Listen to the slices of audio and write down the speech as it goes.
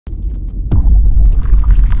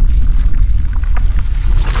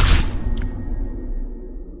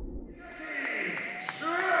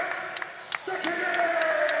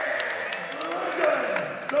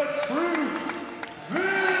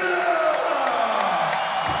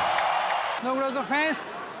those offense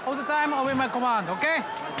all the time, obey my command, okay?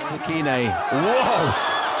 Sekine,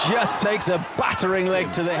 whoa, just takes a battering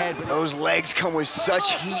leg to the head. Those legs come with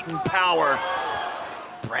such heat and power.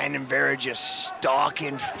 Brandon Vera just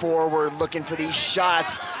stalking forward, looking for these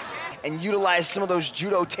shots, and utilize some of those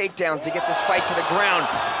judo takedowns to get this fight to the ground.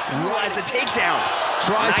 Utilize the takedown.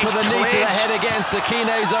 Tries Nice for the knee to the clinch. head again.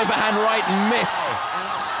 Sekine's overhand right missed.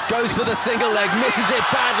 Goes for the single leg, misses it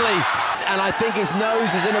badly. And I think his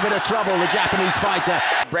nose is in a bit of trouble, the Japanese fighter.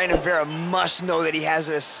 Brandon Vera must know that he has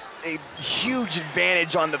a huge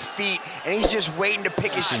advantage on the feet, and he's just waiting to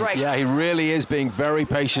pick his strikes. Yeah, he really is being very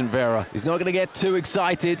patient, Vera. He's not going to get too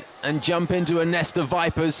excited and jump into a nest of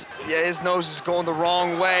vipers. Yeah, his nose is going the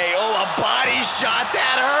wrong way. Oh, a body shot,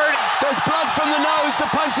 that hurt. There's blood from the nose, the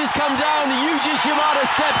punches come down, Yuji Shimada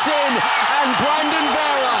steps in, and Brandon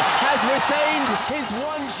Vera has retained his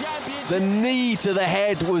one championship. The knee to the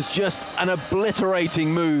head was just an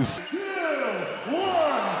obliterating move.